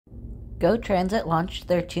GO Transit launched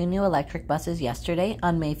their 2 new electric buses yesterday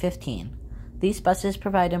on May 15. These buses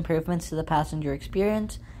provide improvements to the passenger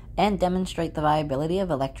experience and demonstrate the viability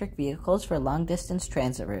of electric vehicles for long-distance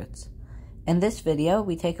transit routes. In this video,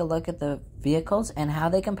 we take a look at the vehicles and how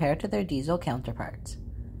they compare to their diesel counterparts.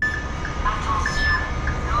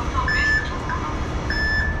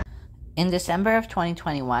 In December of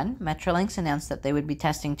 2021, Metrolinx announced that they would be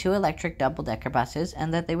testing 2 electric double-decker buses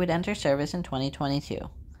and that they would enter service in 2022.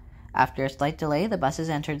 After a slight delay, the buses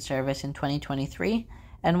entered service in 2023,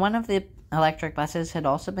 and one of the electric buses had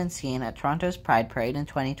also been seen at Toronto's Pride Parade in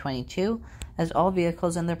 2022, as all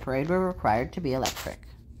vehicles in the parade were required to be electric.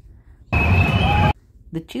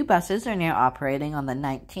 The 2 buses are now operating on the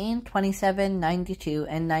 19, 27, 92,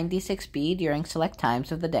 and 96B during select times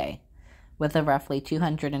of the day. With a roughly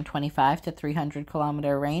 225 to 300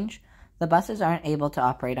 kilometer range, the buses aren't able to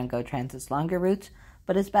operate on GO Transit's longer routes,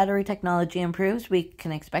 but as battery technology improves, we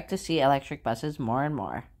can expect to see electric buses more and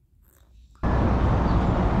more.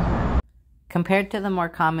 Compared to the more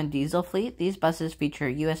common diesel fleet, these buses feature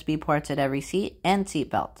USB ports at every seat and seat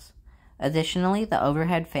belts. Additionally, the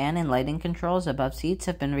overhead fan and lighting controls above seats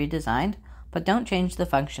have been redesigned, but don't change the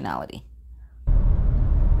functionality.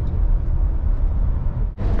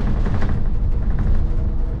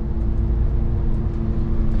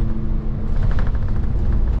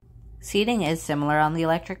 Seating is similar on the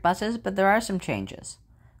electric buses, but there are some changes.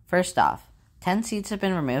 First off, 10 seats have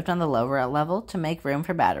been removed on the lower level to make room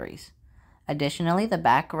for batteries. Additionally, the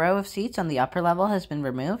back row of seats on the upper level has been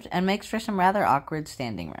removed and makes for some rather awkward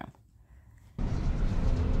standing room.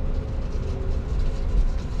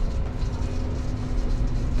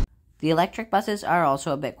 The electric buses are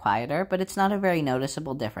also a bit quieter, but it's not a very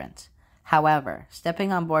noticeable difference. However,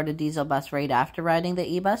 stepping on board a diesel bus right after riding the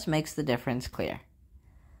e-bus makes the difference clear.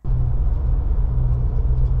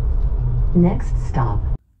 Next stop.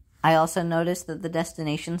 I also noticed that the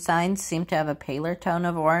destination signs seem to have a paler tone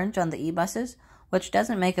of orange on the e-buses, which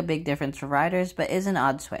doesn't make a big difference for riders, but is an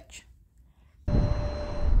odd switch.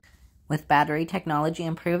 With battery technology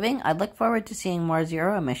improving, I look forward to seeing more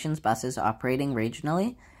zero-emissions buses operating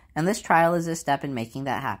regionally, and this trial is a step in making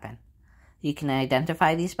that happen. You can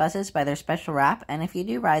identify these buses by their special wrap, and if you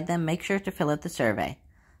do ride them, make sure to fill out the survey.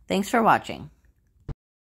 Thanks for watching.